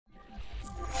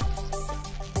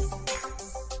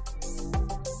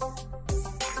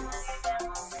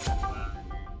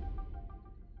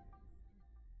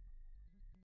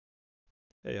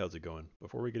Hey, how's it going?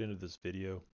 Before we get into this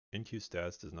video, NQ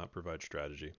Stats does not provide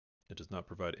strategy. It does not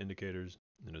provide indicators,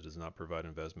 and it does not provide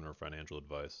investment or financial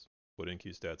advice. What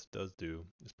NQ Stats does do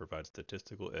is provide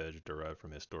statistical edge derived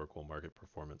from historical market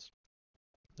performance.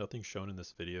 Nothing shown in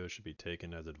this video should be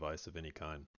taken as advice of any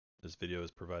kind. This video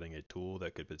is providing a tool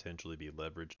that could potentially be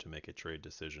leveraged to make a trade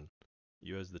decision.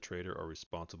 You as the trader are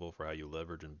responsible for how you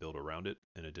leverage and build around it,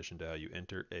 in addition to how you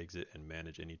enter, exit, and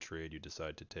manage any trade you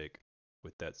decide to take.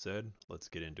 With that said, let's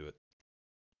get into it.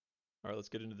 Alright, let's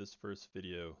get into this first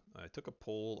video. I took a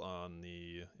poll on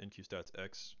the NQStats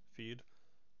X feed,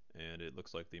 and it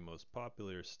looks like the most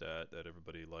popular stat that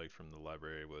everybody liked from the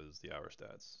library was the hour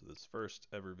stats. So this first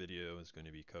ever video is going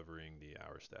to be covering the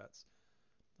hour stats.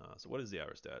 So what is the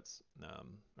hour stats?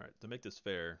 Alright, to make this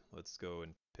fair, let's go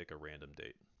and pick a random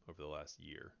date over the last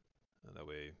year. That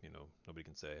way, nobody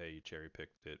can say, hey, you cherry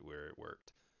picked it where it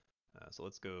worked. So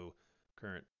let's go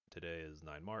current. Today is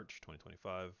 9 March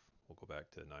 2025. We'll go back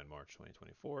to 9 March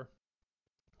 2024.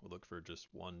 We'll look for just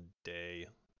one day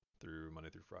through Monday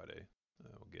through Friday.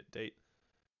 We'll get date.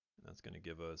 And that's going to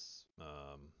give us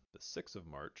the 6th of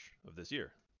March of this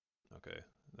year. Okay,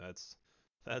 that's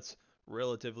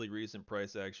relatively recent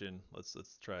price action.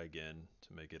 Let's try again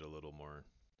to make it a little more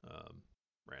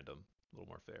random, a little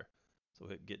more fair. So we'll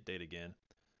hit get date again.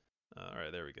 All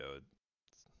right, there we go.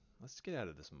 Let's get out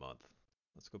of this month.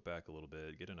 Let's go back a little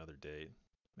bit, get another date,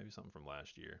 maybe something from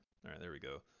last year. All right, there we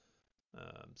go.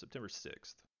 September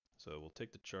 6th. So we'll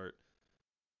take the chart,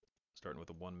 starting with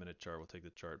a 1 minute chart, we'll take the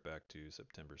chart back to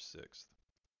September 6th.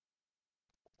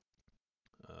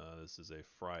 This is a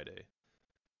Friday.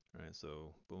 All right,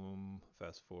 so boom,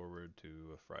 fast forward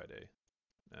to a Friday.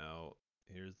 Now,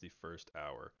 here's the first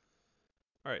hour.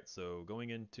 All right, so going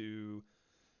into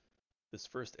this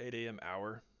first 8 a.m.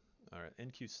 hour, all right,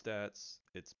 NQ Stats,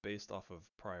 it's based off of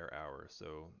prior hour.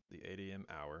 So the 8 a.m.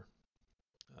 hour,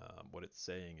 what it's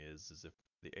saying is if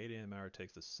the 8 a.m. hour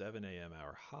takes the 7 a.m.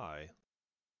 hour high,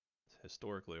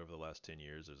 historically over the last 10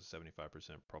 years, there's a 75%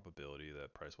 probability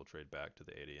that price will trade back to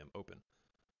the 8 a.m. open.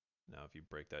 Now, if you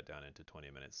break that down into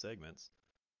 20-minute segments,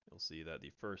 you'll see that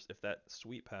if that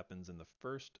sweep happens in the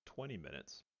first 20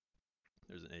 minutes,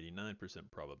 there's an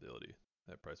 89% probability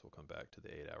that price will come back to the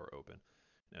 8-hour open.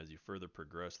 And as you further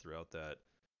progress throughout that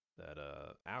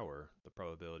hour, the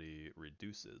probability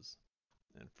reduces.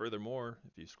 And furthermore,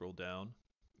 if you scroll down,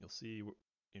 you'll see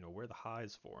where the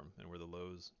highs form and where the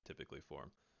lows typically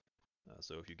form.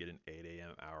 So if you get an 8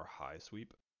 a.m. hour high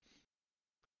sweep,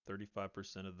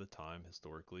 35% of the time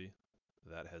historically,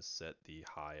 that has set the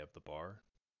high of the bar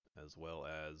as well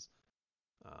as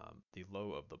the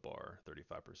low of the bar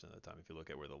 35% of the time. If you look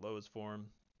at where the lows form,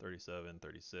 37,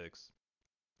 36,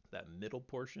 that middle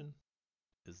portion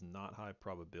is not high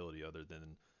probability other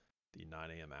than the 9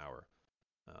 a.m. hour.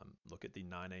 Look at the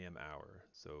 9 a.m. hour.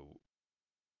 So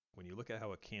when you look at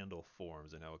how a candle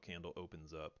forms and how a candle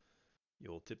opens up,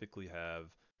 you'll typically have,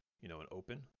 an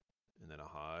open and then a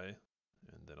high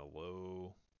and then a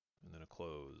low and then a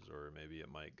close, or maybe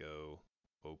it might go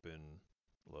open,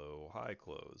 low, high,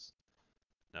 close.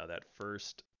 Now that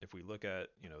first, if we look at,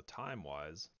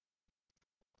 time-wise,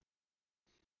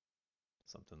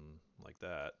 something like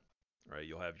that, right?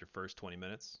 You'll have your first 20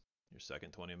 minutes, your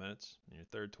second 20 minutes, and your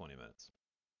third 20 minutes.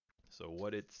 So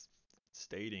what it's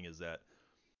stating is that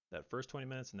first 20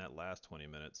 minutes and that last 20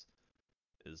 minutes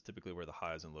is typically where the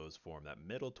highs and lows form. That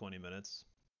middle 20 minutes,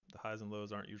 the highs and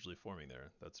lows aren't usually forming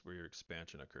there. That's where your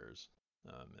expansion occurs.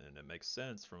 And it makes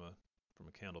sense from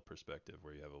a candle perspective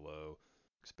where you have a low,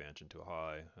 expansion to a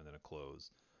high, and then a close.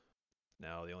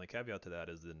 Now, the only caveat to that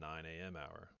is the 9 a.m.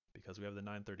 hour, because we have the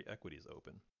 9:30 equities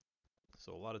open.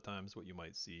 So a lot of times what you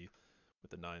might see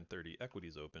with the 9:30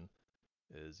 equities open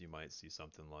is you might see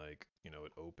something like, it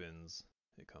opens,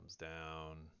 it comes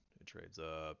down, it trades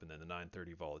up, and then the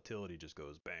 9:30 volatility just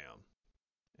goes bam.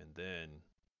 And then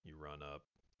you run up,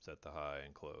 set the high,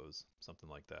 and close, something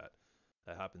like that.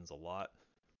 That happens a lot.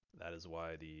 That is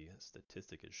why the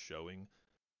statistic is showing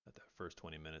that first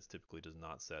 20 minutes typically does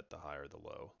not set the high or the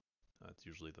low. It's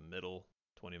usually the middle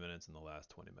 20 minutes and the last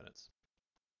 20 minutes.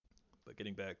 But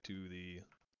getting back to the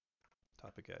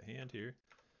topic at hand here,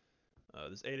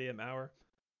 this 8 a.m. hour,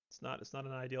 it's not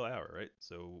an ideal hour, right?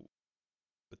 So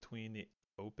between the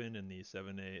open and the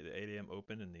 8 a.m.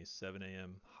 open and the 7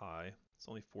 a.m. high, it's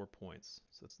only 4 points.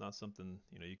 So it's not something,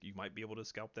 you might be able to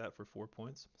scalp that for 4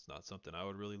 points. It's not something I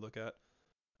would really look at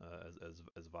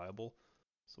as viable.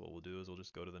 So what we'll do is we'll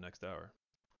just go to the next hour.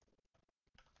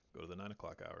 Go to the 9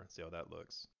 o'clock hour and see how that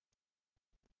looks.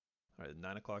 All right, the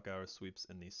 9 o'clock hour sweeps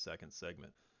in the second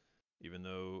segment. Even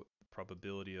though the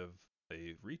probability of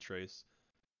a retrace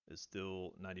is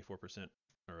still 94%,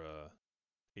 or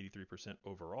 83%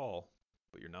 overall,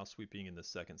 but you're now sweeping in the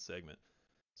second segment.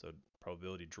 So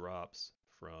probability drops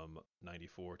from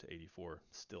 94 to 84,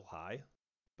 still high,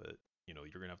 but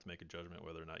you're gonna have to make a judgment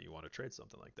whether or not you want to trade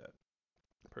something like that.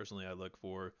 Personally, I look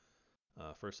for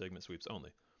first segment sweeps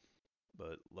only.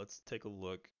 But let's take a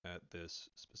look at this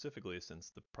specifically since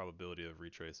the probability of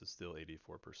retrace is still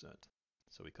 84%.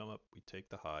 So we come up, we take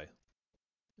the high,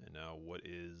 and now what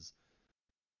is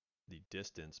the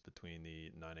distance between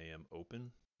the 9 a.m.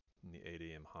 open and the 8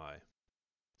 a.m. high?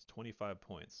 It's 25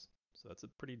 points. So that's a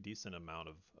pretty decent amount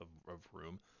of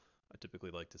room. I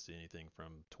typically like to see anything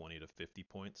from 20 to 50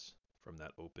 points from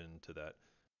that open to that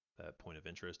point of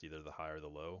interest, either the high or the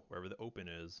low. Wherever the open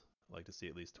is, I like to see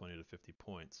at least 20 to 50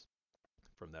 points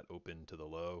from that open to the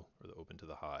low or the open to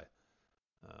the high.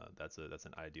 That's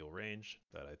an ideal range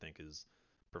that I think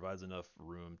provides enough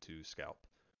room to scalp.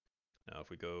 Now, if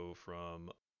we go from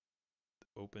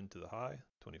open to the high,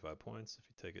 25 points. If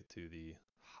you take it to the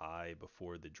high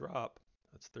before the drop,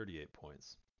 that's 38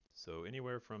 points. So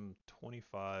anywhere from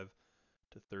 25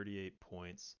 to 38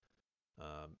 points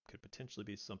could potentially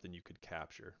be something you could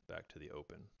capture back to the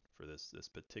open for this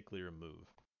particular move.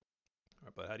 All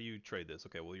right, but how do you trade this?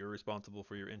 Okay, well, you're responsible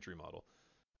for your entry model.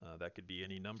 That could be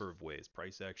any number of ways: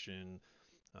 price action,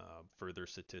 further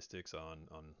statistics on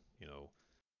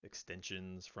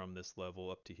extensions from this level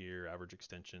up to here, average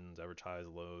extensions, average highs,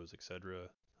 lows, etc.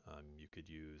 You could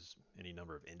use any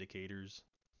number of indicators.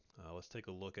 Let's take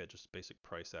a look at just basic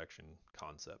price action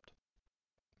concept.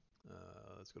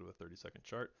 Let's go to a 30-second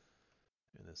chart,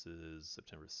 and this is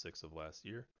September 6th of last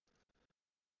year.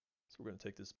 So we're going to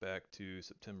take this back to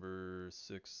September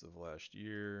 6th of last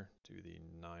year to the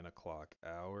 9 o'clock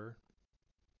hour.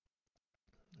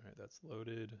 All right, that's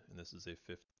loaded, and this is a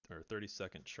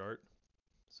 30-second chart.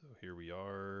 So here we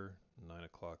are, 9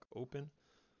 o'clock open.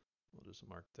 We'll just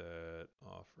mark that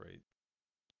off right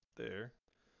there.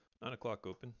 9 o'clock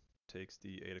open takes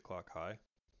the 8 o'clock high.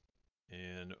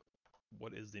 And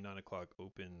what is the 9 o'clock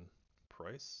open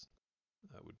price?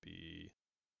 That would be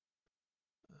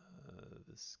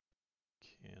this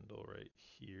candle right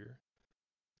here.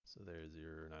 So there's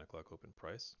your 9 o'clock open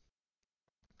price.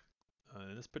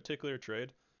 In this particular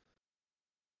trade,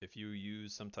 if you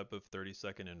use some type of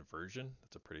 30-second inversion,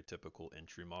 that's a pretty typical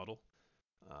entry model.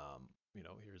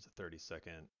 Here's a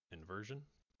 30-second inversion.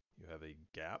 You have a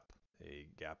gap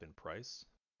in price,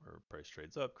 where price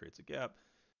trades up, creates a gap,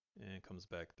 and comes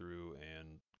back through and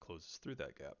closes through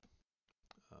that gap.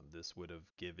 This would have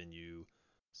given you,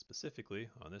 specifically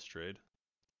on this trade,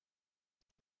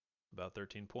 about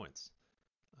 13 points.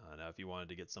 Now, if you wanted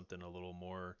to get something a little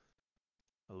more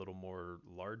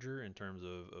larger in terms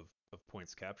of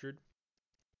points captured,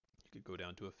 you could go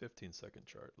down to a 15-second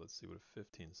chart. Let's see what a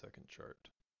 15-second chart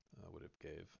would have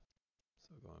gave.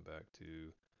 So going back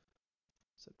to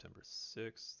September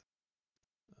 6th,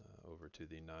 over to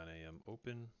the 9 a.m.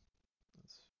 open.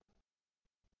 That's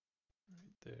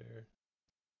right there.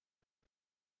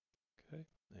 Okay,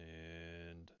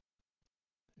 and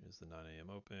here's the 9 a.m.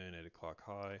 open, 8 o'clock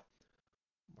high.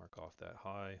 Mark off that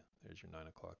high. There's your 9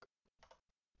 o'clock.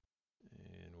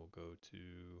 And we'll go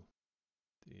to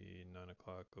the 9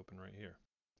 o'clock open right here.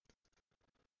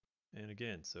 And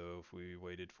again, so if we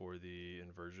waited for the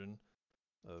inversion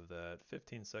of that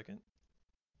 15-second,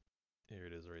 here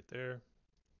it is right there.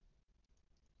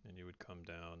 And you would come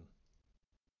down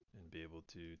and be able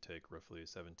to take roughly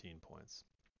 17 points.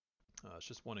 It's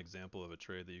just one example of a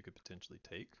trade that you could potentially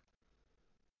take.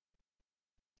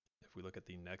 If we look at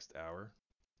the next hour,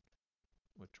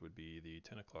 which would be the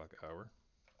 10 o'clock hour,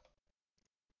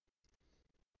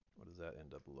 what does that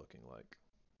end up looking like?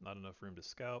 Not enough room to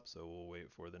scalp, so we'll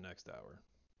wait for the next hour.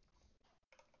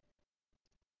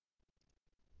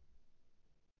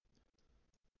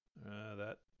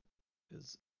 That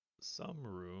is some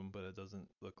room, but it doesn't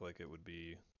look like it would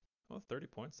be, well, 30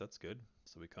 points, that's good.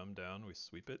 So we come down, we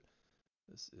sweep it.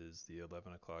 This is the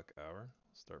 11 o'clock hour.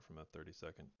 Start from a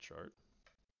 30-second chart,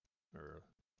 or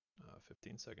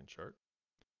 15-second chart.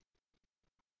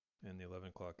 And the 11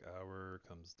 o'clock hour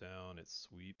comes down, it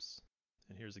sweeps,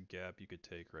 and here's a gap you could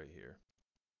take right here.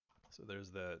 So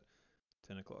there's that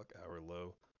 10 o'clock hour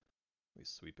low. We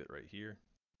sweep it right here.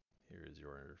 Here is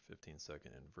your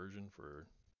 15-second inversion for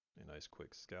a nice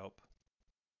quick scalp.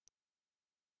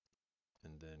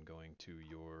 And then going to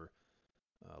your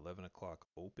 11 o'clock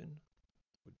open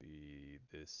would be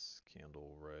this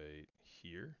candle right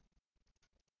here.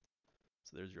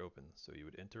 So there's your open. So you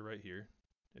would enter right here.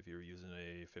 If you're using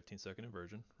a 15-second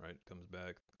inversion, right, comes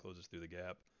back, closes through the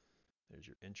gap. There's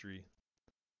your entry.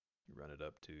 You run it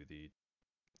up to the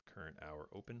current hour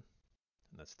open,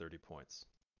 and that's 30 points.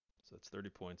 So that's 30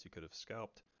 points you could have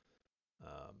scalped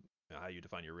How you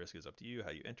define your risk is up to you.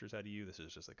 How you enter is out to you. This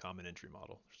is just a common entry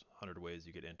model. There's 100 ways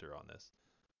you could enter on this.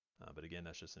 But again,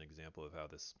 that's just an example of how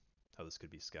this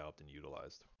could be scalped and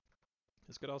utilized.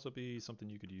 This could also be something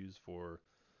you could use for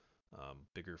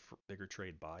bigger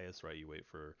trade bias, right? You wait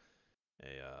for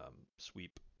a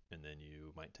sweep, and then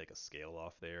you might take a scale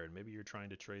off there, and maybe you're trying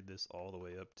to trade this all the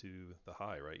way up to the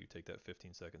high, right? You take that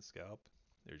 15-second scalp.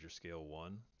 There's your scale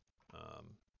one,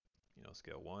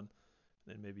 scale one.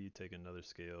 And then maybe you take another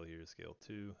scale here, scale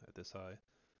two at this high,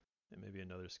 and maybe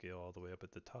another scale all the way up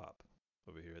at the top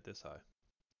over here at this high.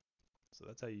 So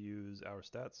that's how you use our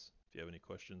stats. If you have any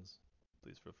questions,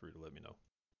 please feel free to let me know.